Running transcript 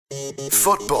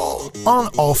Football on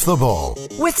Off the Ball.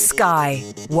 With Sky.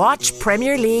 Watch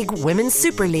Premier League, Women's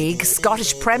Super League,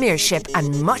 Scottish Premiership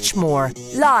and much more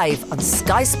live on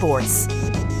Sky Sports.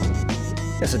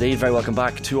 Yes indeed, very welcome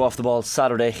back to Off the Ball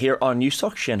Saturday here on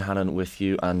Newstalk. Shane Hannon with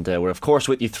you, and we're of course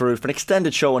with you through for an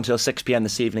extended show until 6pm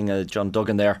this evening. John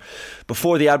Duggan there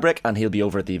before the ad break, and he'll be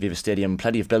over at the Aviva Stadium.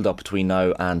 Plenty of build up between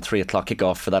now and 3 o'clock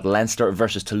kickoff for that Leinster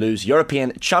versus Toulouse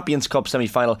European Champions Cup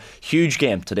semi-final. Huge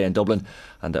game today in Dublin.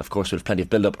 And of course, we'll have plenty of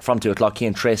build up from 2 o'clock.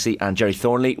 Cian Tracy and Jerry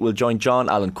Thornley will join John.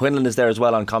 Alan Quinlan is there as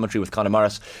well on commentary with Conor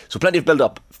Morris. So plenty of build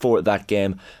up for that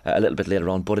game a little bit later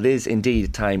on. But it is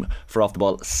indeed time for Off the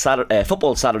Ball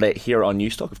Football Saturday here on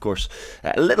Newstalk. Of course,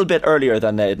 a little bit earlier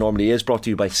than it normally is. Brought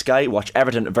to you by Sky. Watch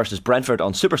Everton versus Brentford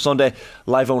on Super Sunday,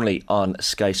 live only on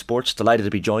Sky Sports. Delighted to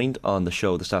be joined on the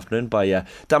show this afternoon by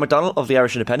Dan McDonnell of the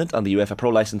Irish Independent and the UEFA Pro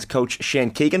Licensed coach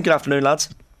Shane Keegan. Good afternoon, lads.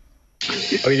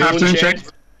 How are you doing, Shane?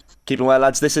 Keeping well,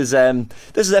 lads. This is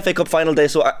FA Cup final day.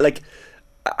 So,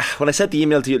 when I sent the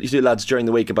email to you lads during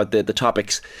the week about the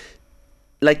topics,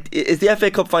 is the FA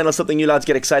Cup final something you lads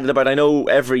get excited about? I know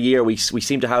every year we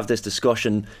seem to have this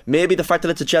discussion. Maybe the fact that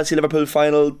it's a Chelsea-Liverpool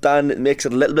final, Dan, makes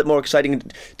it a little bit more exciting.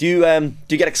 Do you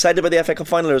get excited about the FA Cup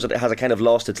final, or has it kind of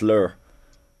lost its lure?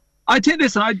 I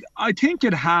think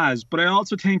it has, but I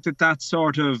also think that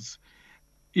sort of,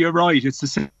 you're right. It's the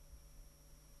same.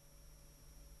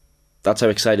 That's how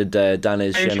excited Dan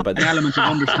is, Shane, about the element of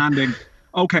understanding.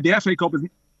 Okay, the FA Cup is.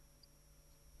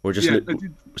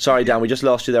 Sorry, Dan, we just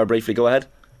lost you there briefly. Go ahead.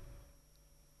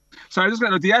 Sorry,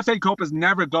 the FA Cup is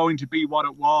never going to be what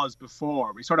it was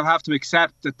before. We sort of have to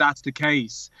accept that that's the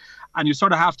case, and you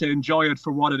sort of have to enjoy it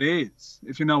for what it is,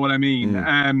 if you know what I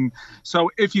mean.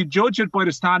 So if you judge it by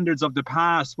the standards of the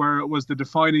past, where it was the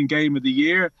defining game of the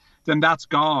year, then that's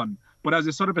gone. But as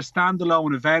a sort of a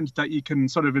standalone event that you can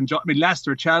sort of enjoy. I mean,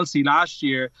 Leicester-Chelsea last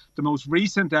year, the most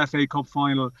recent FA Cup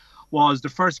final, was the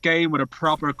first game with a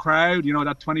proper crowd,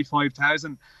 that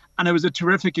 25,000. And it was a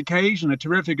terrific occasion, a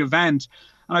terrific event.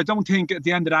 And I don't think at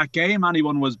the end of that game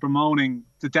anyone was bemoaning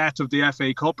the death of the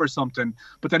FA Cup or something.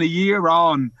 But then a year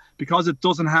on, because it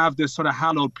doesn't have this sort of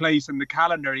hallowed place in the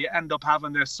calendar, you end up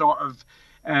having this sort of,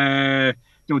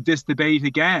 this debate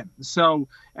again. So,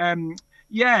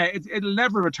 it'll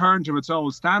never return to its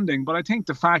old standing. But I think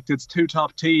the fact it's two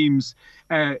top teams,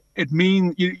 it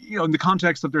means, in the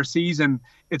context of their season,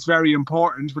 it's very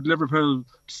important. With Liverpool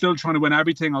still trying to win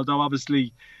everything, although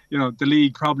obviously, the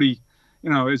league probably,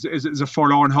 is a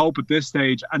forlorn hope at this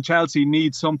stage. And Chelsea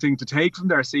needs something to take from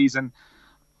their season.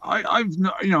 I've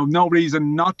no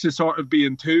reason not to sort of be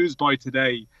enthused by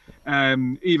today,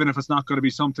 even if it's not going to be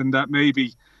something that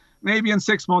maybe in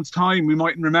 6 months' time we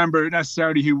mightn't remember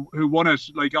necessarily who won it,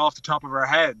 off the top of our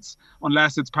heads,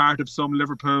 unless it's part of some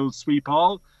Liverpool sweep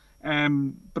all.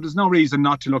 But there's no reason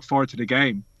not to look forward to the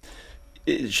game.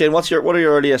 Shane, what are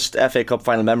your earliest FA Cup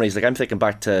final memories? I'm thinking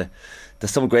back to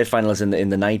some great finals in the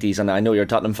 90s, and I know you're a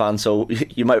Tottenham fan, so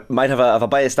you might have a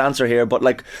biased answer here. But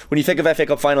when you think of FA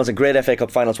Cup finals and great FA Cup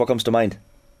finals, what comes to mind?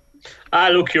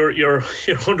 Look, you're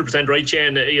 100% right,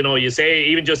 Shane. You say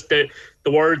even just the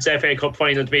words FA Cup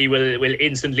final to me will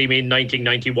instantly mean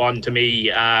 1991 to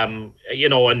me. And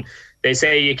they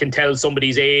say you can tell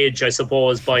somebody's age, I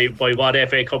suppose, by what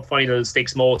FA Cup final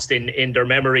sticks most in their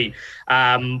memory.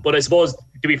 But I suppose,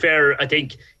 to be fair, I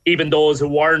think even those who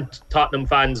weren't Tottenham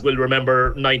fans will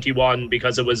remember 91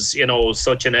 because it was,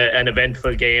 such an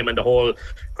eventful game, and the whole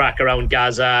crack around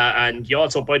Gaza. And you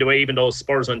also, by the way, even though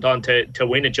Spurs went on to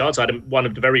win it, you also had one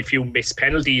of the very few missed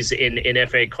penalties in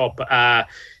FA Cup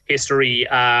history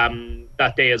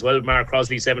that day as well. Mark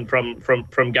Crossley 7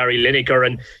 from Gary Lineker.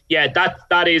 And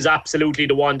that is absolutely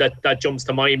the one that jumps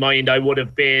to my mind. I would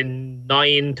have been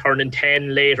 9 turning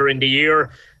 10 later in the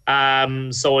year,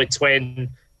 so it's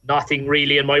when nothing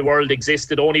really in my world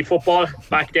existed, only football.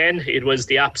 Back then it was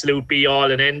the absolute be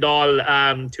all and end all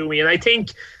to me. And I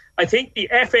think the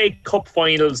FA Cup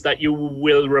finals that you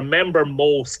will remember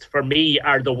most for me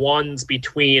are the ones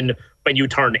between when you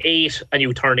turn 8 and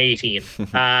you turn 18.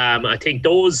 I think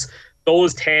those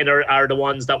 10 are the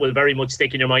ones that will very much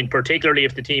stick in your mind, particularly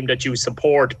if the team that you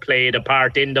support played a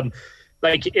part in them.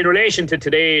 In relation to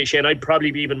today, Shane, I'd probably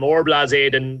be even more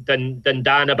blasé than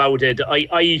Dan about it.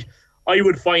 I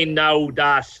would find now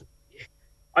that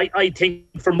I think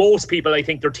for most people, I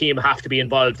think their team have to be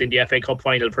involved in the FA Cup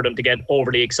final for them to get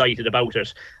overly excited about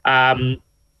it.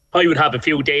 I would have a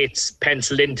few dates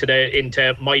penciled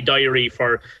into my diary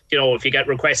for, if you get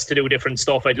requests to do different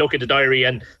stuff, I'd look at the diary.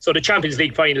 And so the Champions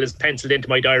League final is penciled into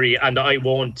my diary, and I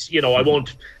won't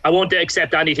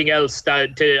accept anything else I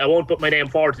won't put my name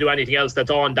forward to do anything else that's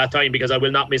on that time, because I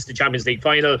will not miss the Champions League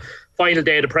final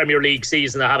day of the Premier League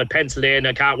season. I have it penciled in.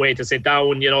 I can't wait to sit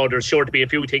down. There's sure to be a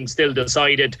few things still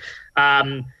decided.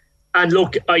 And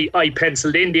look, I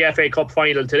penciled in the FA Cup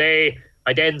final today.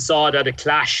 I then saw that it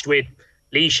clashed with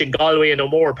Laois and Galway and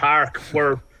O'Moore Park.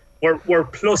 We're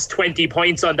plus 20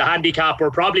 points on the handicap. We're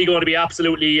probably going to be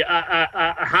absolutely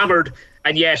hammered,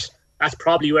 and yet that's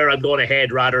probably where I'm going to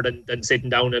head rather than sitting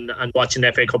down and watching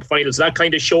the FA Cup final. So that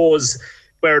kind of shows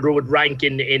where it would rank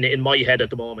in my head at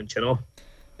the moment,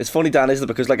 It's funny, Dan, isn't it?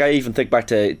 Because I even think back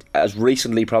to as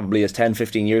recently probably as 10,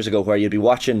 15 years ago, where you'd be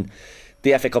watching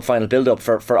the FA Cup final build-up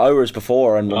for hours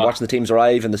before, and watching the teams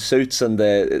arrive in the suits and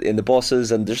in the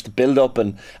buses, and just the build-up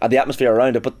and the atmosphere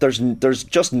around it. But there's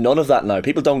just none of that now.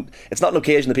 People don't. It's not an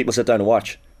occasion that people sit down and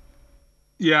watch.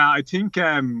 Yeah, I think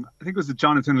it was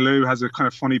Jonathan Liu has a kind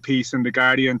of funny piece in The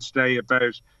Guardian today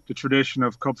about the tradition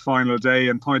of Cup final day,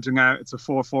 and pointing out it's a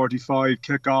 4:45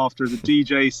 kickoff. There's a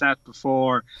DJ set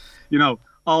before,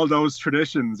 all those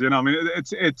traditions. I mean,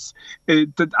 it's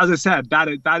as I said,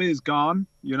 that is gone.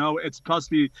 It's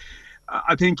possibly,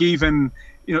 I think even,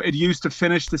 it used to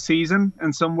finish the season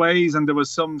in some ways, and there was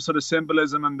some sort of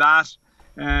symbolism in that,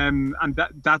 and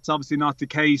that's obviously not the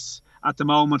case at the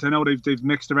moment. I know they've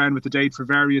mixed around with the date for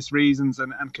various reasons,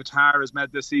 and Qatar has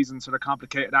made this season sort of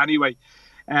complicated anyway.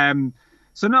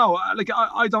 So no,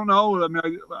 I don't know. I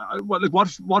mean,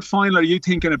 what final are you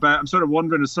thinking about? I'm sort of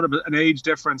wondering. It's sort of an age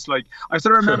difference. I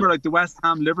sort of remember the West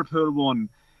Ham Liverpool one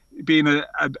being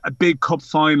a big cup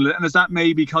final, and is that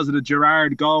maybe because of the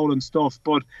Gerrard goal and stuff?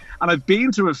 And I've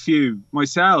been to a few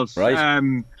myself,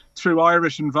 right. Through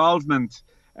Irish involvement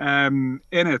in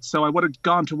it. So I would have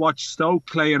gone to watch Stoke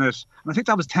play in it, and I think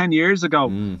that was 10 years ago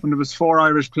when there was 4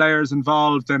 Irish players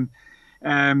involved, and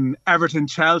Everton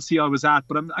Chelsea I was at,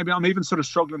 but I'm even sort of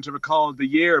struggling to recall the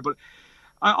year. But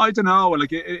I don't know,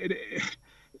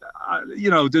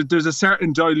 there's a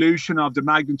certain dilution of the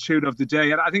magnitude of the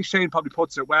day, and I think Shane probably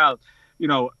puts it well,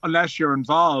 unless you're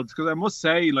involved. Because I must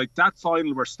say, that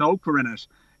final where Stoke were in it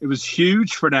was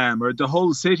huge for them, or the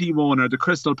Hull City one, or the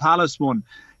Crystal Palace one,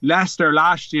 Leicester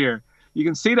last year. You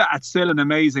can see that it's still an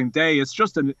amazing day. It's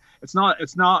just it's not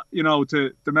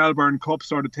to the Melbourne Cup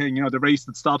sort of thing, the race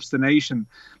that stops the nation.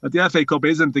 But the FA Cup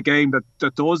isn't the game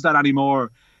that does that anymore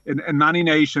in many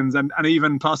nations, and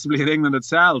even possibly in England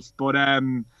itself. But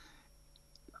Shane,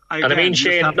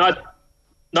 not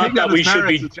that we should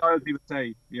be, would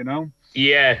say,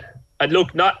 Yeah. And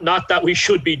look, not that we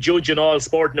should be judging all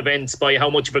sporting events by how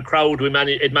much of a crowd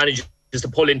it manages to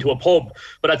pull into a pub,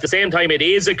 but at the same time it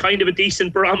is a kind of a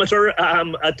decent barometer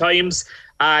at times.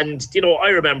 And I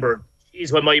remember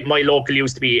when my local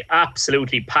used to be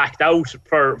absolutely packed out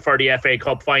for the FA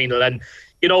Cup final, and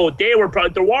there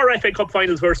were FA Cup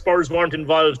finals where Spurs weren't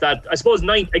involved. That I suppose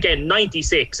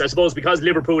 96. I suppose because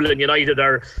Liverpool and United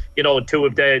are two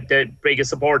of the biggest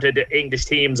supported English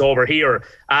teams over here.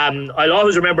 I'll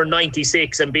always remember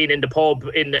 96 and being in the pub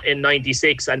in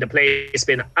 96, and the place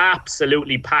being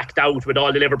absolutely packed out with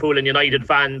all the Liverpool and United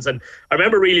fans. And I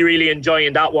remember really, really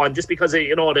enjoying that one, just because of,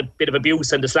 the bit of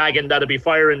abuse and the slagging that'd be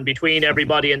firing between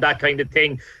everybody and that kind of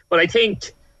thing. But I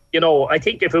think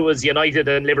if it was United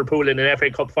and Liverpool in an FA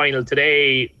Cup final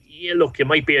today, it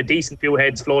might be a decent few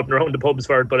heads floating around the pubs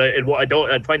for it, but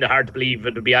I'd find it hard to believe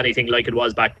it would be anything like it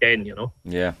was back then,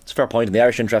 Yeah, it's a fair point. And the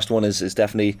Irish interest one is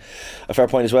definitely a fair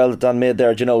point as well that Dan made there.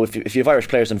 If you have Irish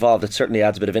players involved, it certainly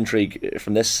adds a bit of intrigue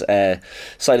from this side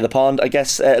of the pond. I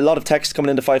guess a lot of text coming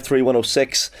into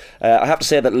 53106. I have to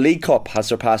say that League Cup has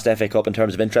surpassed FA Cup in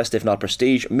terms of interest, if not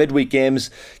prestige. Midweek games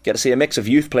get to see a mix of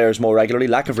youth players more regularly,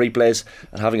 lack of replays,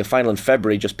 and having a final in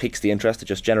February just piques the interest. It's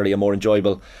just generally a more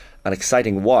enjoyable and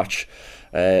exciting watch.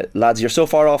 Lads, you're so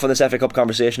far off on this FA Cup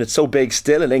conversation. It's so big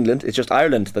still in England. It's just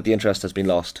Ireland that the interest has been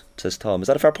lost, says Tom. Is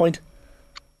that a fair point?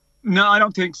 No, I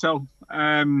don't think so.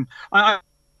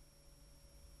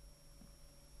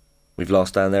 We've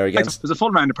lost Dan there again. There's a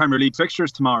full round of Premier League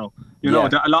fixtures tomorrow. A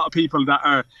lot of people that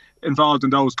are involved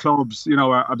in those clubs,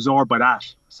 are absorbed by that.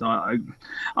 So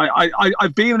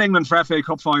I've been in England for FA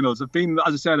Cup finals. I've been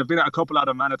at a couple of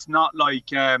them, and it's not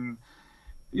like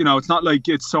it's not like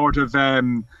it's sort of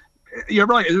you're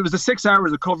right, it was the 6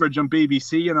 hours of coverage on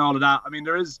BBC and all of that. I mean,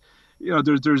 there is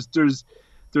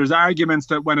there's arguments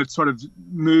that when it sort of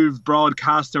moved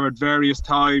broadcaster at various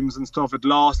times and stuff, it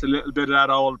lost a little bit of that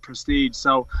old prestige.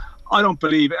 So I don't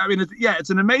believe it. I mean, it's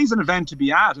an amazing event to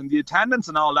be at, and the attendance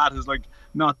and all that is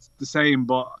not the same,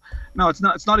 but no, it's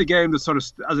not. It's not a game that sort of,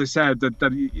 as I said,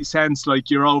 that you sense like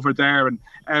you're over there, and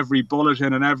every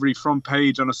bulletin and every front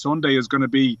page on a Sunday is going to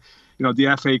be,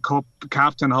 the FA Cup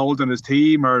captain holding his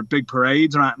team or big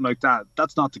parades or anything like that.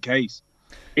 That's not the case.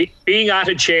 Being at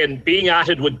it, Shane, being at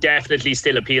it would definitely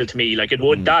still appeal to me. Like it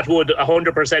would, that would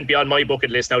 100% be on my bucket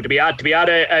list now. To be at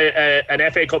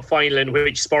an FA Cup final in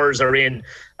which Spurs are in.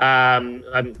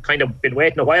 I'm kind of been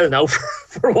waiting a while now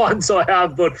for one, so I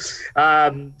have. But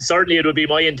certainly it would be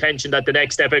my intention that the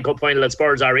next FA Cup final that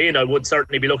Spurs are in, I would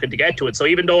certainly be looking to get to it. So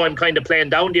even though I'm kind of playing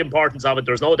down the importance of it,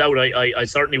 there's no doubt I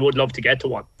certainly would love to get to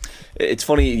one. It's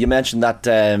funny you mentioned that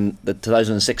the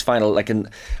 2006 final. And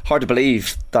hard to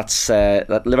believe that's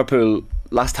that Liverpool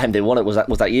last time they won it was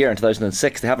that year in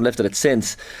 2006. They haven't lifted it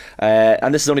since,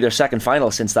 and this is only their second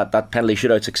final since that penalty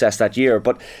shootout success that year.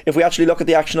 But if we actually look at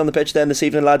the action on the pitch then this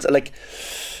evening, lads,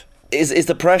 is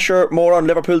the pressure more on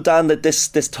Liverpool, Dan, that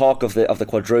this talk of the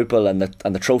quadruple and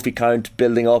the trophy count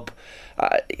building up,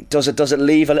 does it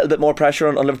leave a little bit more pressure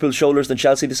on Liverpool's shoulders than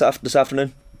Chelsea this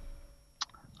afternoon?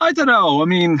 I don't know. I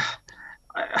mean,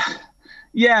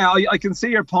 yeah, I can see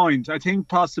your point. I think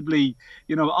possibly,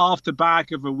 off the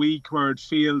back of a week where it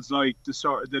feels like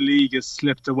the league has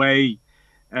slipped away,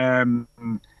 there's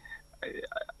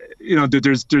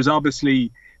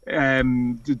obviously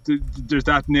there's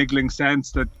that niggling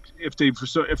sense that if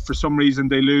for some reason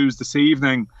they lose this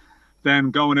evening, then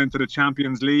going into the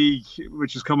Champions League,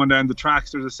 which is coming down the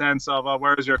tracks, there's a sense of,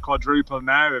 where's your quadruple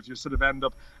now? If you sort of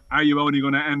are you only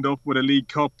going to end up with a League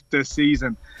Cup this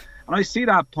season? And I see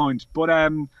that point, but I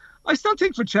still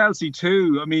think for Chelsea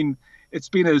too, I mean, it's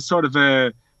been a sort of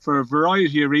for a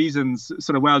variety of reasons,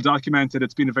 sort of well documented,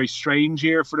 it's been a very strange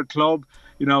year for the club,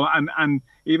 and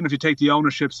even if you take the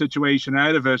ownership situation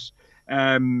out of it,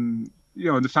 and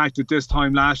the fact that this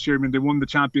time last year, I mean, they won the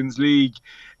Champions League,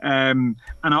 and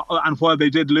while they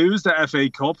did lose the FA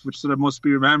Cup, which sort of must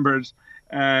be remembered,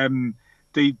 there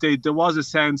was a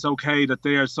sense, that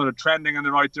they are sort of trending in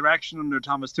the right direction under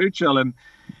Thomas Tuchel,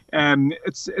 and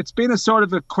it's been a sort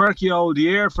of a quirky old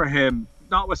year for him.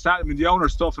 Notwithstanding, I mean, the owner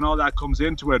stuff and all that comes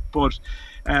into it, but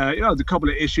the couple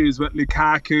of issues with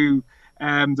Lukaku,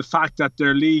 the fact that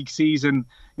their league season,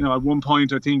 at one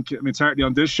point, I think, certainly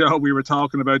on this show, we were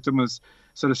talking about them as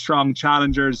sort of strong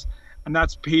challengers, and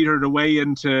that's petered away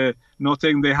into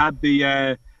nothing. They had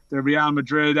the Real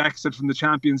Madrid exit from the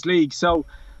Champions League, so.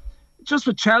 Just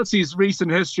with Chelsea's recent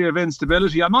history of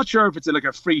instability, I'm not sure if it's like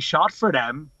a free shot for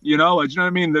them. Do you know what I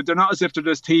mean? They're not as if they're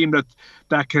this team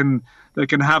that can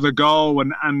have a go,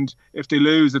 and if they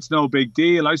lose, it's no big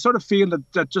deal. I sort of feel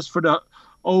that just for the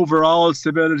overall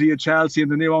stability of Chelsea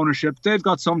and the new ownership, they've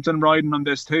got something riding on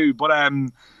this too. But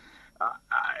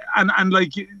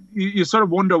you sort of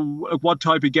wonder what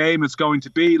type of game it's going to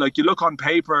be. Like, you look on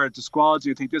paper at the squads,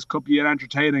 you think this could be an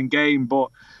entertaining game, but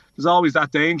there's always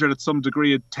that danger that some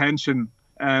degree of tension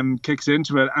kicks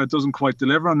into it, and it doesn't quite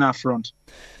deliver on that front.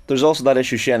 There's also that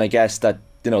issue, Shane, I guess, that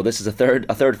this is a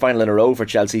third final in a row for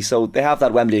Chelsea, so they have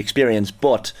that Wembley experience,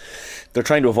 but they're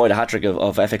trying to avoid a hat-trick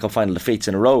of FA Cup final defeats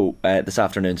in a row this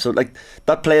afternoon. So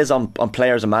that plays on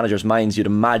players and managers' minds. You'd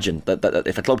imagine that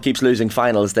if a club keeps losing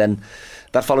finals, then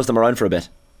that follows them around for a bit.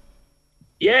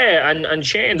 Yeah, and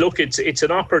Shane, look, it's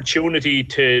an opportunity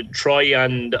to try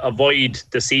and avoid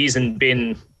the season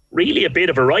being really a bit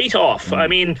of a write-off. I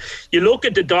mean, you look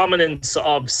at the dominance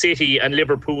of City and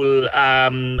Liverpool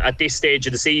at this stage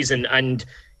of the season, and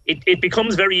it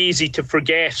becomes very easy to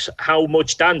forget how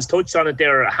much, Dan's touched on it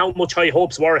there, how much high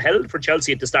hopes were held for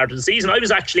Chelsea at the start of the season.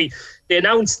 They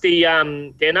announced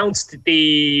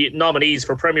the nominees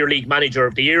for Premier League Manager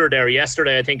of the Year there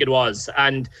yesterday, I think it was,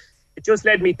 and it just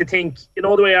led me to think, the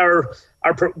way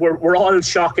we're all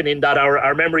shocking in that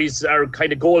our memories are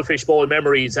kind of goldfish bowl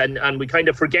memories, and we kind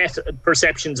of forget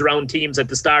perceptions around teams at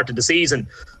the start of the season.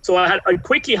 So I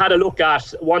quickly had a look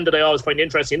at one that I always find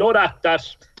interesting.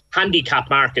 that handicap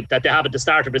market that they have at the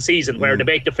start of the season, where they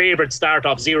make the favourites start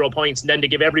off 0 points and then they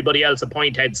give everybody else a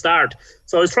point head start.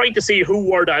 So I was trying to see who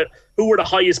were the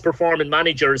highest performing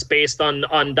managers based on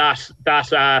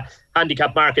that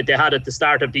handicap market they had at the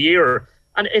start of the year.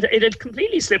 And it had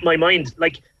completely slipped my mind.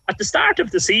 Like, at the start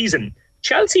of the season,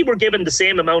 Chelsea were given the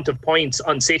same amount of points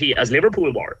on City as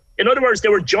Liverpool were. In other words, they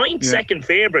were joint second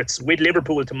favourites with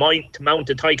Liverpool to mount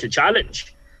a title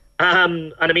challenge.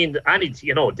 And I mean,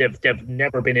 they've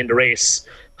never been in the race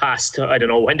past, I don't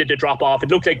know, when did they drop off? It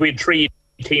looked like we had 3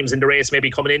 teams in the race maybe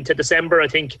coming into December. I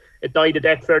think it died a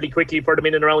death fairly quickly for them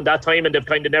in and around that time, and they've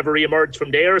kind of never re-emerged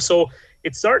from there. So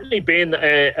it's certainly been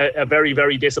a very,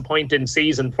 very disappointing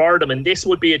season for them, and this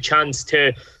would be a chance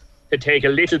to take a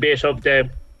little bit of the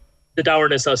the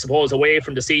dourness, I suppose, away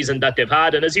from the season that they've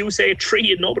had. And as you say,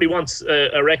 nobody wants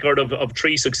a record of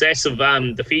 3 successive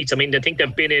defeats. I mean, I think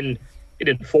they've been in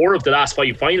 4 of the last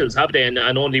 5 finals, have they? And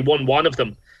only won 1 of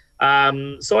them.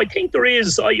 So I think there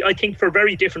is, I think for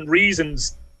very different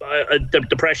reasons,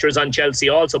 the pressure is on Chelsea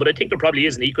also, but I think there probably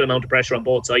is an equal amount of pressure on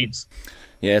both sides.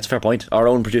 Yeah, it's a fair point. Our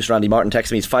own producer Andy Martin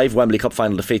texted me he's 5 Wembley Cup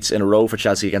final defeats in a row for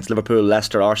Chelsea against Liverpool,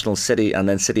 Leicester, Arsenal, City, and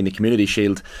then City in the Community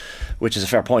Shield, which is a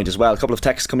fair point as well. A couple of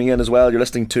texts coming in as well. You're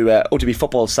listening to OTB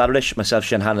Football Saturday. Myself,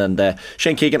 Shane Hannon, and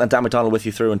Shane Keegan and Dan McDonald with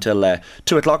you through until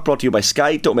 2 o'clock, brought to you by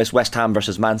Sky. Don't miss West Ham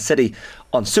versus Man City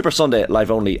on Super Sunday, live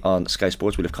only on Sky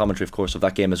Sports. We'll have commentary, of course, of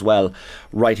that game as well,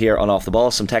 right here on Off the Ball.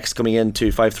 Some text coming in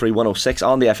to 53106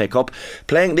 on the FA Cup.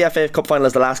 Playing the FA Cup final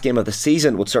as the last game of the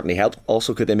season would certainly help.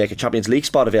 Also, could they make a Champions League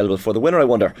spot available for the winner, I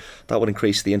wonder? That would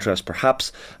increase the interest,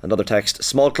 perhaps. Another text: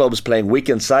 small clubs playing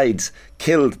weekend sides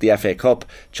killed the FA Cup.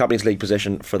 Champions League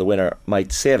position for the winner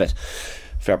might save it.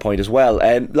 Fair point as well.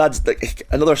 Lads,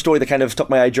 another story that kind of took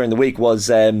my eye during the week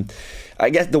was I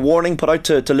guess the warning put out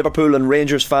to Liverpool and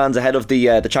Rangers fans ahead of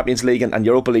the Champions League and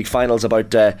Europa League finals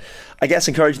about I guess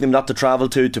encouraging them not to travel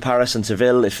to Paris and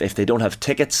Seville if they don't have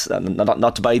tickets, and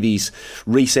not to buy these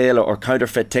resale or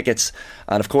counterfeit tickets.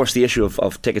 And of course the issue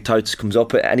of ticket touts comes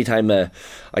up anytime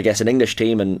I guess an English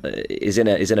team is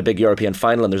in a big European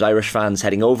final and there's Irish fans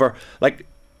heading over. Like,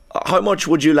 how much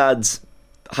would you lads,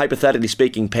 hypothetically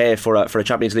speaking, pay for a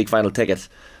Champions League final ticket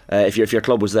if your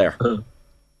club was there?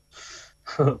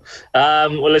 Well,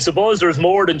 I suppose there's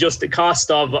more than just the cost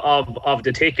of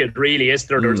the ticket, really, is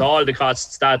there? There's all the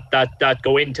costs that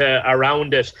go into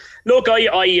around it. Look,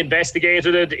 I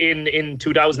investigated it in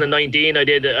 2019. I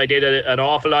did an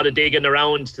awful lot of digging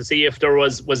around to see if there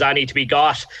was any to be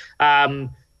got.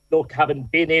 Look, having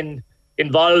been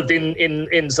involved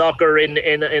in soccer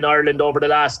in Ireland over the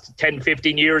last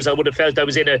 10-15 years, I would have felt I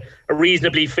was in a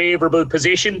reasonably favourable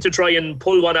position to try and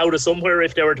pull one out of somewhere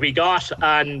if they were to be got,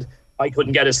 and I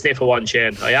couldn't get a sniff of one,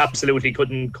 Shane. I absolutely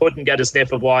couldn't get a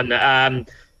sniff of one. The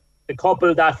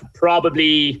couple that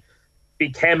probably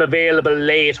became available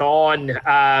late on,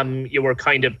 you were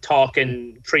kind of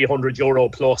talking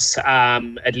 €300 plus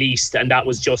at least, and that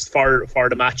was just for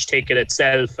the match ticket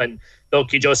itself. And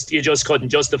look, you just couldn't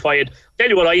justify it. I'll tell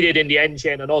you what I did in the end,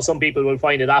 Shane. I know some people will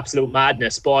find it absolute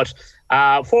madness, but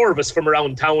 4 of us from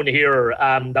around town here,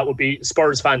 that would be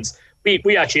Spurs fans,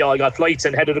 we actually all got flights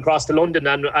and headed across to London,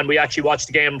 and we actually watched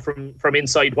the game from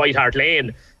inside White Hart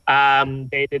Lane.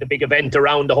 They did a big event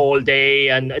around the whole day,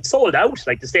 and it sold out.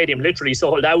 Like, the stadium literally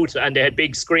sold out, and they had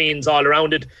big screens all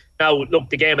around it. Now, look,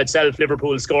 the game itself,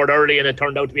 Liverpool scored early, and it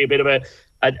turned out to be a bit of a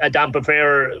damp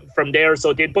affair from there.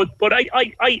 So it did, but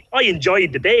I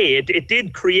enjoyed the day. It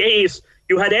did create.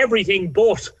 You had everything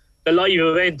but the live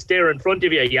event there in front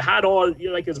of you. You had all,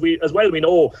 like, as well we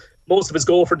know, most of us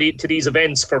go to these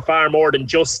events for far more than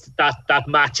just that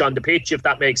match on the pitch, if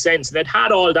that makes sense. And it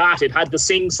had all that. It had the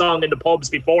sing-song in the pubs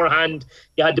beforehand.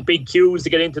 You had the big queues to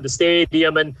get into the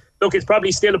stadium. And look, it's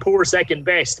probably still a poor second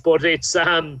best, but it's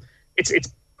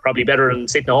probably better than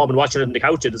sitting at home and watching it on the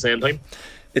couch at the same time.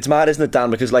 It's mad, isn't it,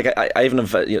 Dan? Because, like, I even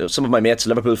have some of my mates,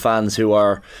 Liverpool fans, who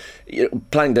are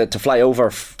planning to fly over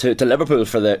to Liverpool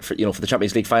for the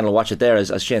Champions League final, watch it there.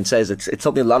 As Shane says, it's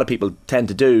something a lot of people tend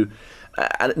to do.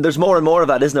 And there's more and more of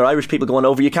that, isn't there? Irish people going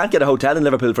over. You can't get a hotel in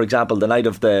Liverpool, for example, the night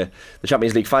of the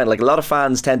Champions League final. Like, a lot of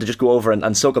fans tend to just go over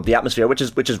and soak up the atmosphere, which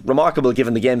is remarkable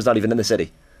given the game's not even in the city.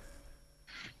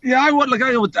 Yeah, I would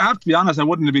have to be honest. I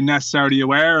wouldn't have been necessarily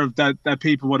aware of that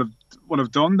people would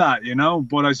have done that,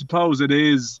 But I suppose it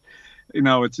is,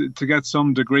 it's to get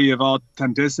some degree of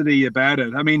authenticity about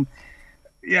it. I mean,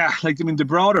 yeah, the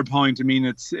broader point. I mean,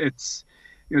 it's.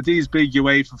 These big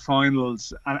UEFA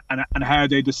finals and how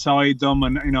they decide them,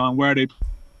 and and where they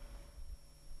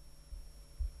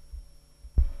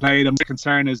play them. The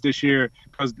concern is this year,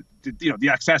 because the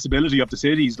accessibility of the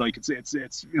cities, like it's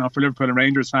for Liverpool and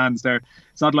Rangers fans, there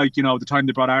it's not like the time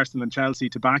they brought Arsenal and Chelsea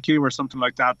to Baku or something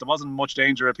like that. There wasn't much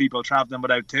danger of people travelling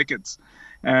without tickets.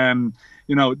 There's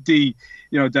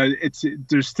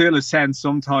still a sense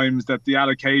sometimes that the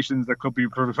allocations that could be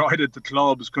provided to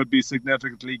clubs could be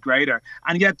significantly greater,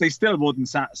 and yet they still wouldn't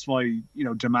satisfy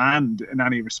demand in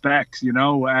any respects.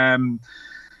 I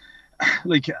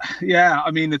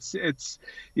mean, it's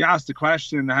you asked the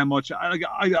question how much.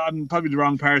 I'm probably the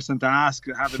wrong person to ask,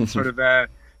 having sort of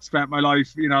spent my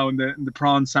life in the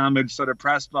prawn sandwich sort of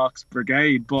press box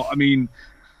brigade. But I mean,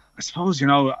 I suppose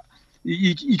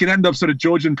you can end up sort of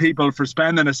judging people for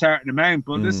spending a certain amount.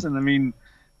 But listen, I mean,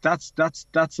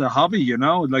 that's a hobby, you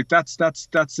know. Like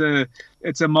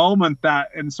it's a moment that,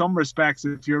 in some respects,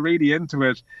 if you're really into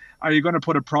it, are you going to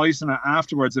put a price on it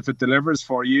afterwards if it delivers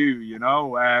for you? You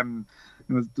know,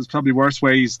 there's probably worse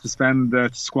ways to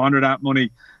squander that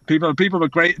money. People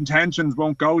with great intentions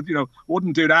won't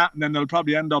wouldn't do that, and then they'll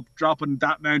probably end up dropping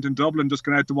that amount in Dublin just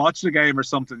going out to watch the game or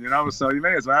something, you know. So you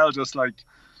may as well just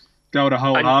go the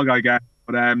whole hog, I guess.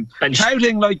 But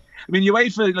shouting,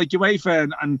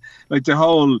 UEFA and like the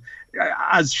whole,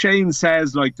 as Shane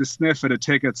says, like the sniff of the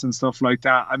tickets and stuff like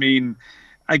that. I mean,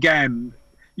 again,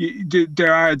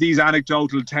 there are these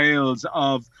anecdotal tales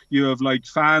of you have like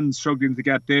fans struggling to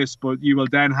get this, but you will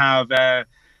then have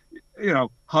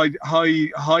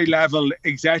high level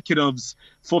executives,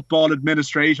 football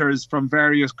administrators from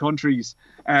various countries.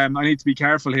 I need to be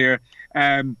careful here.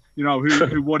 Who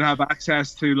would have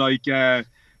access to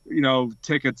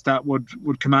tickets that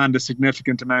would command a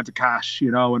significant amount of cash,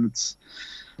 and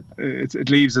it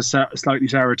leaves a slightly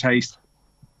sour taste.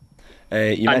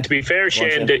 And to be fair,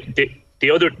 Shane, the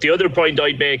other point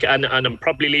I'd make, and I'm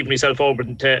probably leaving myself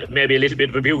open to maybe a little bit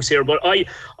of abuse here, but I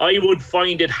would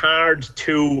find it hard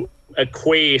to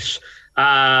equate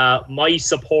my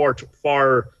support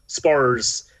for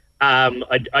Spurs.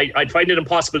 I'd find it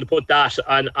impossible to put that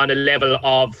on a level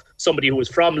of somebody who is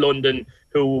from London,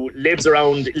 who lives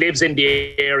in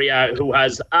the area, who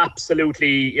has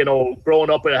absolutely, grown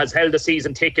up, has held a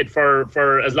season ticket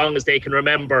for as long as they can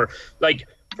remember. Like,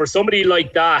 for somebody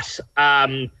like that,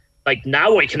 like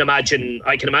now I can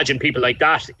imagine people like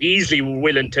that easily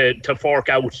willing to fork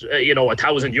out,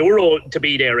 €1,000 to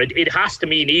be there. It has to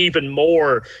mean even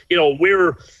more.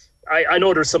 I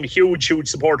know there's some huge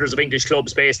supporters of English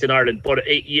clubs based in Ireland, but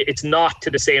it's not to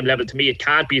the same level. To me, it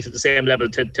can't be to the same level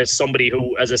to somebody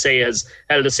who, as I say, has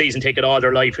held a season ticket all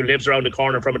their life, who lives around the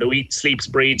corner from it, who eats, sleeps,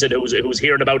 breathes it, who's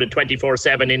hearing about it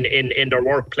 24/7 in their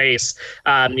workplace.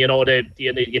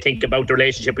 You think about the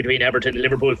relationship between Everton and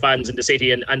Liverpool fans in the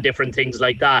city and different things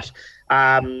like that.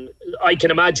 I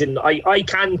can imagine. I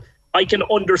can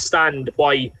understand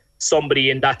why somebody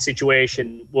in that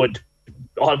situation would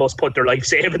almost put their life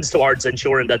savings towards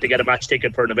ensuring that they get a match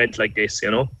ticket for an event like this,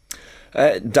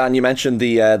 Dan, you mentioned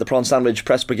the prawn sandwich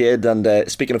press brigade,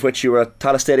 and speaking of which, you were at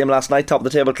Tallaght Stadium last night, top of the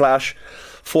table clash,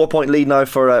 4-point lead now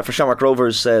for Shamrock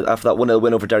Rovers after that 1-0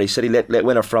 win over Derry City, late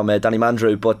winner from Danny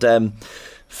Mandrew. But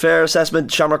fair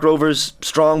assessment, Shamrock Rovers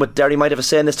strong, but Derry might have a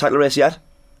say in this title race yet?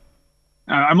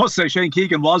 I must say Shane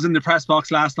Keegan was in the press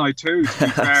box last night too.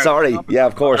 Sorry, yeah,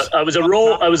 of course. I was a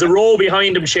row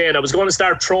behind him, Shane. I was going to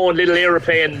start throwing little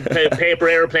paper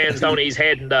airplanes down his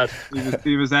head and that.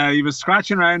 He was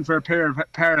scratching around for a pair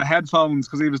of headphones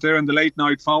because he was doing the late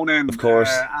night phone in, of course,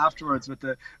 afterwards with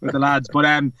the lads. But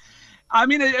I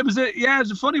mean, it was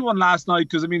a funny one last night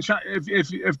because, I mean,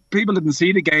 if people didn't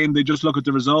see the game, they just look at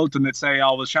the result and they'd say,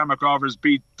 oh, well, Shamrock Rovers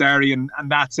beat Derry and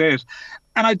that's it.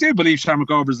 And I do believe Shamrock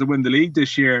Rovers will win the league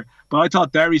this year, but I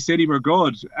thought Derry City were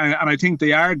good, and I think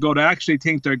they are good. I actually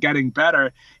think they're getting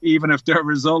better, even if their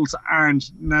results aren't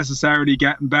necessarily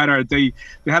getting better. They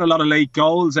had a lot of late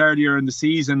goals earlier in the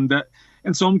season that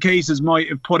in some cases might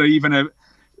have put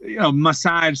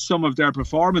massage some of their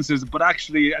performances, but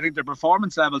actually I think their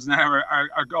performance levels now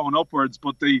are going upwards,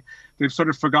 but they've sort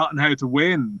of forgotten how to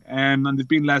win, and they've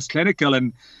been less clinical.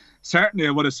 And certainly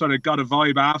I would have sort of got a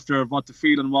vibe after of what the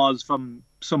feeling was from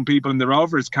some people in the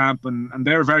Rovers camp, and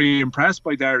they're very impressed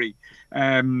by Derry.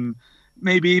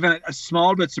 Maybe even a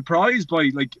small bit surprised by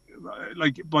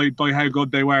by how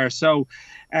good they were. So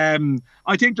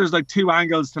I think there's like two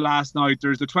angles to last night.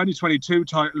 There's the 2022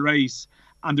 title race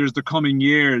and there's the coming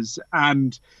years,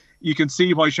 and you can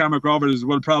see why Shamrock Rovers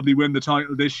will probably win the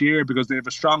title this year because they have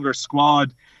a stronger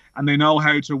squad and they know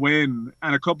how to win.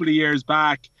 And a couple of years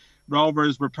back,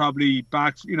 Rovers were probably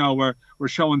back, were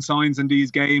showing signs in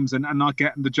these games and not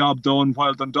getting the job done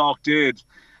while Dundalk did.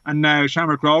 And now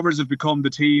Shamrock Rovers have become the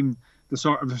team, the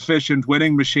sort of efficient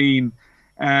winning machine.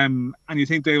 And you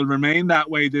think they will remain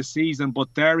that way this season.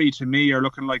 But Derry, to me, are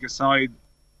looking like a side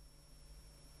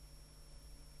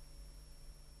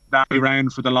that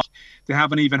around for the lot. They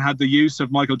haven't even had the use of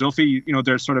Michael Duffy,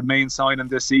 their sort of main signing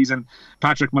this season.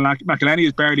 Patrick McElhenney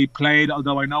has barely played,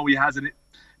 although I know he has a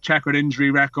checkered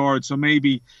injury record, so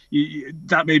maybe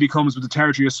that maybe comes with the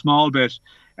territory a small bit.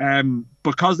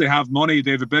 Because they have money,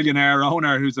 they have a billionaire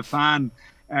owner who's a fan,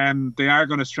 they are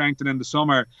going to strengthen in the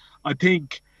summer. I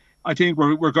think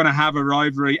we're going to have a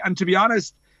rivalry, and to be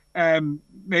honest,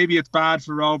 maybe it's bad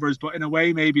for Rovers, but in a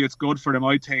way maybe it's good for them,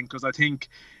 I think, because I think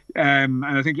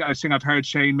I've heard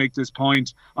Shane make this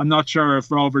point. I'm not sure if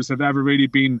Rovers have ever really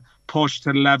been pushed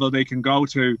to the level they can go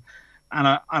to,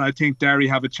 and I think Derry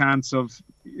have a chance of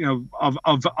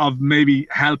of maybe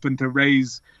helping to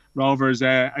raise Rovers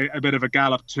a bit of a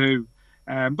gallop too.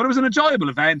 But it was an enjoyable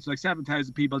event, like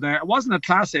 7,000 people there. It wasn't a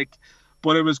classic,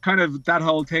 but it was kind of that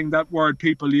whole thing, that word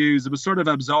people use. It was sort of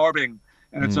absorbing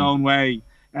in its own way.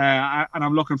 And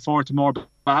I'm looking forward to more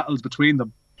battles between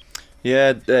them.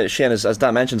 Yeah, Shane, as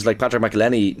Dan mentions, like Patrick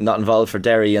McElhenney not involved for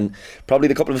Derry, and probably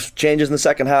the couple of changes in the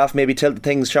second half maybe tilted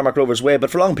things Shamrock Rovers' way, but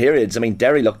for long periods, I mean,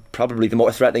 Derry looked probably the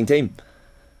more threatening team.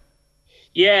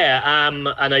 Yeah, and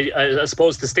I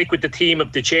suppose to stick with the theme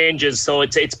of the changes, so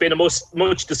it's been a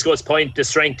much discussed point, the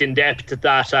strength in depth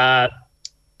that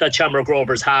Shamrock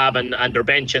Rovers have, and their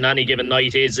bench on any given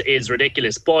night is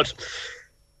ridiculous. But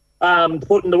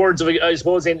putting the words of, I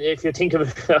suppose, if you think of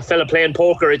a fella playing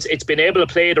poker, it's been able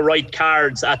to play the right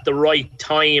cards at the right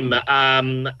time,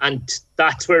 and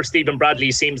that's where Stephen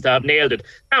Bradley seems to have nailed it.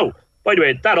 Now, by the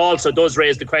way, that also does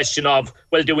raise the question of,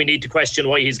 well, do we need to question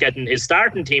why he's getting his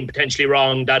starting team potentially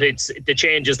wrong? That it's the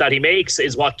changes that he makes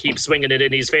is what keeps swinging it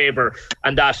in his favour,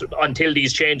 and that until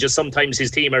these changes, sometimes his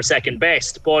team are second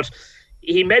best. But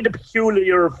he made a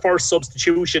peculiar first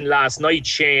substitution last night,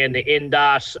 Shane, in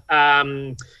that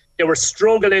they were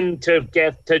struggling to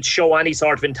show any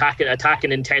sort of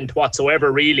attacking intent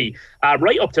whatsoever, really,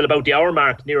 right up till about the hour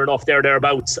mark, near enough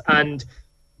thereabouts. And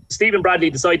Stephen Bradley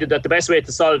decided that the best way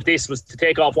to solve this was to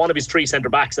take off one of his three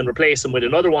centre-backs and replace him with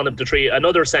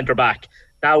another centre-back.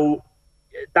 Now,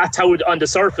 that's how, on the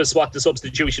surface, what the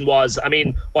substitution was. I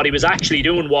mean, what he was actually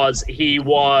doing was he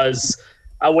was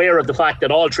aware of the fact that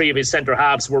all three of his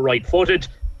centre-halves were right-footed.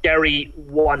 Derry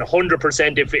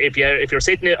 100%, if you're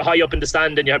sitting high up in the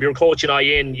stand and you have your coaching eye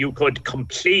in, you could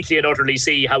completely and utterly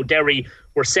see how Derry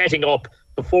were setting up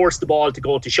to force the ball to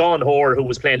go to Sean Hoare, who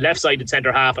was playing left-sided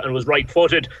centre-half and was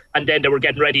right-footed, and then they were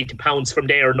getting ready to pounce from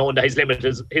there, knowing that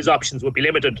his options would be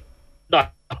limited,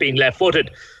 not being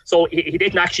left-footed. So he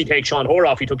didn't actually take Sean Hoare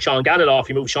off. He took Sean Gannon off.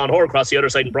 He moved Sean Hoare across the other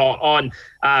side and brought on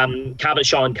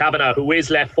Sean Kavanagh, who is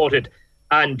left-footed.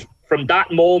 And from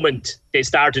that moment, they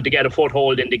started to get a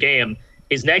foothold in the game.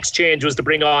 His next change was to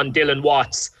bring on Dylan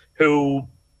Watts, who,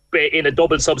 in a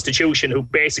double substitution, who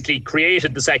basically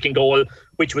created the second goal,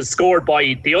 which was scored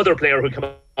by the other player who came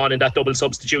on in that double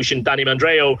substitution, Danny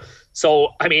Mandreo. So,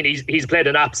 I mean, he's played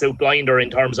an absolute blinder in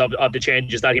terms of the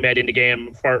changes that he made in the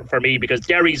game for me, because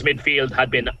Derry's midfield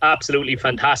had been absolutely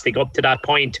fantastic up to that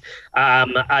point,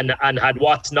 and had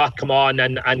Watts not come on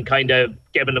and kind of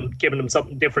given them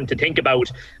something different to think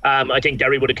about, I think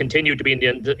Derry would have continued to be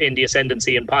in the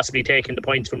ascendancy and possibly taken the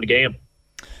points from the game.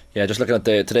 Yeah, just looking at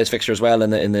today's fixture as well in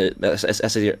the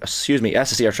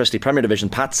SSE Electricity Premier Division,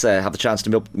 Pats have the chance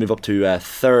to move up to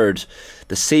third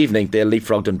this evening. They'll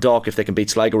leapfrog Dundalk if they can beat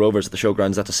Sligo Rovers at the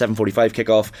Showgrounds. That's a 7:45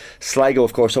 kick-off. Sligo,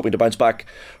 of course, hoping to bounce back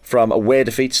from away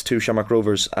defeats to Shamrock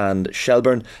Rovers and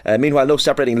Shelbourne. Meanwhile, no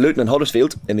separating Luton and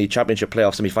Huddersfield in the Championship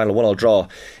playoff semi-final. 1-1 draw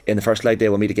in the first leg. They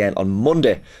will meet again on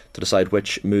Monday to decide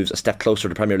which moves a step closer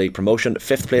to Premier League promotion.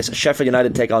 Fifth place, Sheffield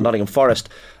United take on Nottingham Forest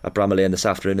at Bramall Lane this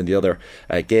afternoon in the other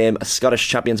game. Scottish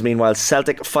champions, meanwhile,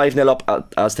 Celtic 5-0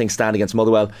 up as things stand against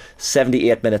Motherwell.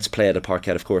 78 minutes played at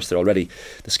Parkhead. Of course, they're already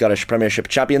the Scottish Premiership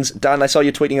champions. Dan, I saw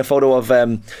you tweeting a photo of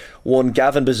one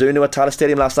Gavin Bazunu at Tallaght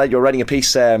Stadium last night. You were writing a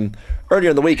piece earlier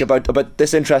in the week about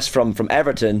this interest from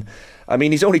Everton. I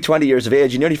mean, he's only 20 years of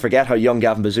age. You nearly forget how young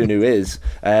Gavin Bazunu is.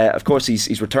 Of course,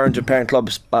 he's returned to parent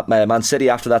clubs at Man City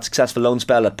after that successful loan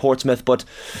spell at Portsmouth. But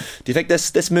do you think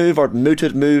this move, or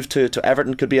mooted move to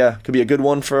Everton, could be a good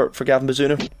one for Gavin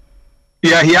Bazunu?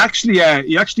 Yeah, he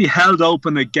actually held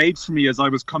open a gate for me as I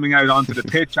was coming out onto the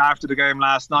pitch after the game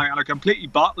last night, and I completely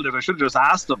bottled it. I should have just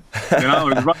asked him. You know,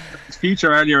 it was right his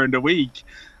feature earlier in the week,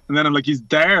 and then I'm like, he's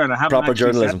there, and I haven't. Proper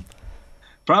journalism.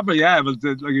 Proper, yeah. But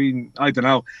I don't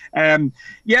know.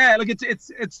 Yeah, like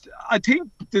it's. I think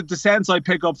the sense I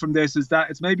pick up from this is that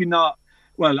it's maybe not,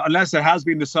 well, unless it has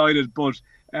been decided, but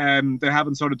they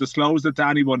haven't sort of disclosed it to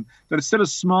anyone, that it's still a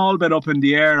small bit up in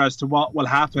the air as to what will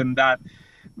happen. That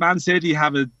Man City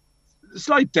have a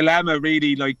slight dilemma,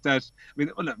 really, like that. I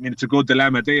mean, it's a good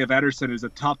dilemma. Dave Ederson is a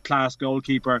top-class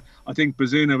goalkeeper. I think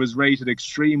Bazunu was rated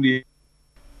extremely.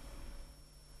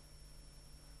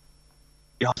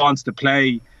 He wants to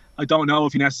play. I don't know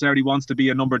if he necessarily wants to be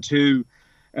a number two,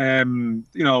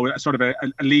 sort of a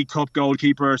League Cup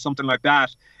goalkeeper or something like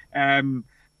that. And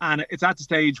it's at the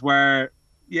stage where,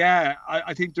 yeah,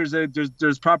 I think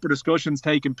there's proper discussions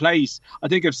taking place. I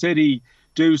think if City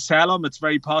do sell him, it's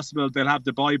very possible they'll have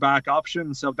the buyback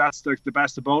option. So that's the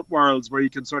best of both worlds, where you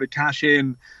can sort of cash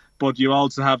in, but you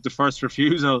also have the first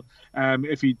refusal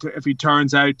if he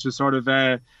turns out to sort of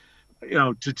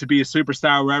to be a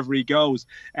superstar wherever he goes.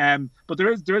 But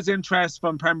there is interest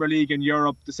from Premier League in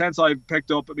Europe. The sense I've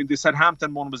picked up, I mean, the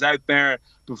Southampton one was out there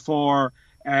before.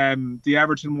 The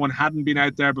Everton one hadn't been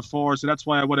out there before, so that's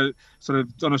why I would have sort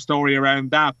of done a story around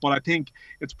that. But I think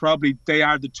it's probably they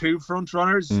are the two front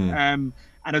runners, and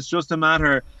it's just a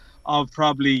matter of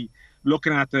probably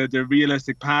looking at the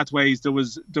realistic pathways. There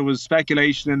was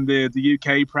speculation in the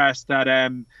UK press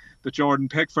that Jordan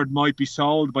Pickford might be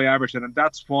sold by Everton, and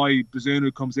that's why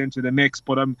Bazunu comes into the mix.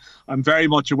 But I'm very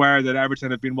much aware that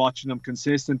Everton have been watching him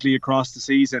consistently across the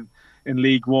season in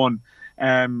League One,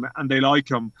 and they like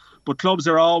him. But clubs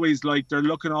are always they're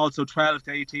looking also 12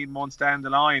 to 18 months down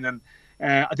the line. And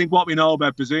I think what we know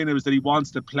about Bazunu is that he wants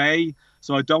to play.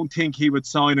 So I don't think he would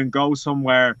sign and go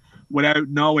somewhere without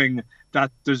knowing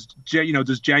that there's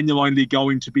genuinely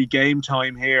going to be game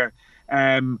time here.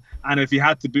 And if he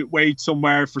had to wait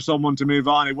somewhere for someone to move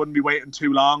on, he wouldn't be waiting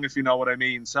too long, if you know what I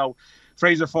mean. So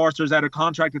Fraser Forster's out of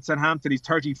contract at Southampton. He's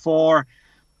 34.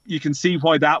 You can see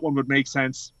why that one would make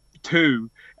sense too,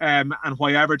 and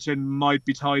why Everton might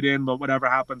be tied in with whatever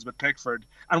happens with Pickford,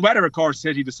 and whether, of course,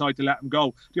 City decide to let him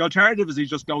go. The alternative is he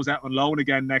just goes out on loan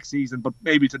again next season, but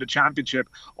maybe to the Championship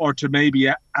or to maybe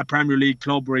a Premier League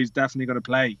club where he's definitely going to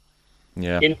play.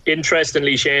 Yeah.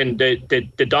 Interestingly, Shane,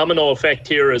 the domino effect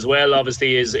here as well,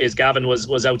 obviously, is Gavin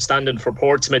was outstanding for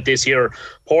Portsmouth this year.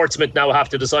 Portsmouth now have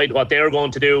to decide what they're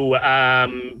going to do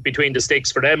between the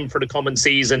sticks for them for the coming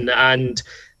season. And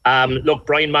look,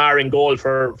 Brian Maher in goal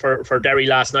for Derry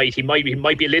last night. He might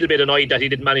be a little bit annoyed that he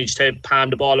didn't manage to palm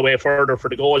the ball away further for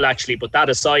the goal, actually. But that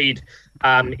aside,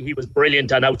 he was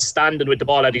brilliant and outstanding with the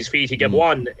ball at his feet. He gave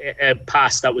one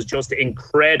pass that was just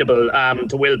incredible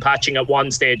to Will Patching at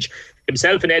one stage.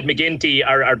 Himself and Ed McGinty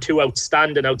are two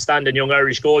outstanding young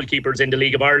Irish goalkeepers in the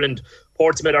League of Ireland.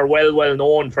 Portsmouth are well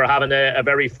known for having a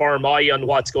very firm eye on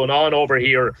what's going on over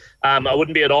here. I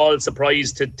wouldn't be at all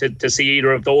surprised to see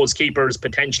either of those keepers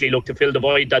potentially look to fill the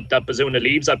void that Bazunu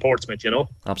leaves at Portsmouth,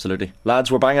 Absolutely.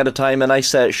 Lads, we're bang out of time. A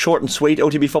nice short and sweet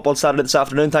OTB Football Saturday this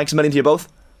afternoon. Thanks a million to you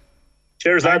both.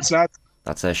 Cheers, lads.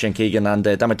 That's Shane Keegan and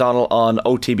Dan McDonnell on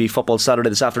OTB Football Saturday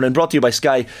this afternoon, brought to you by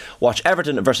Sky. Watch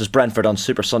Everton versus Brentford on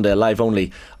Super Sunday, live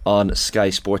only on Sky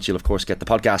Sports. You'll of course get the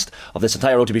podcast of this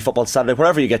entire OTB Football Saturday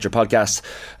wherever you get your podcasts,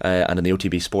 and in the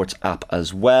OTB Sports app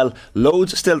as well.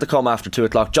 Loads still to come after 2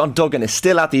 o'clock. John Duggan is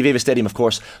still at the Aviva Stadium, of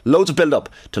course. Loads of build up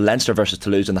to Leinster versus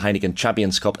Toulouse in the Heineken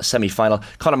Champions Cup semi-final.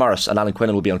 Conor Morris and Alan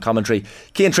Quinlan will be on commentary.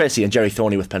 Cian Tracy and Jerry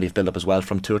Thorney with plenty of build up as well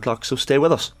from 2 o'clock, so stay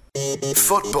with us.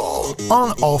 Football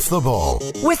on Off the Ball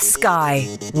with Sky.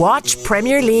 Watch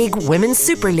Premier League, Women's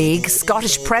Super League,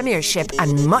 Scottish Premiership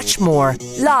and much more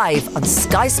live on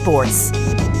Sky Sports.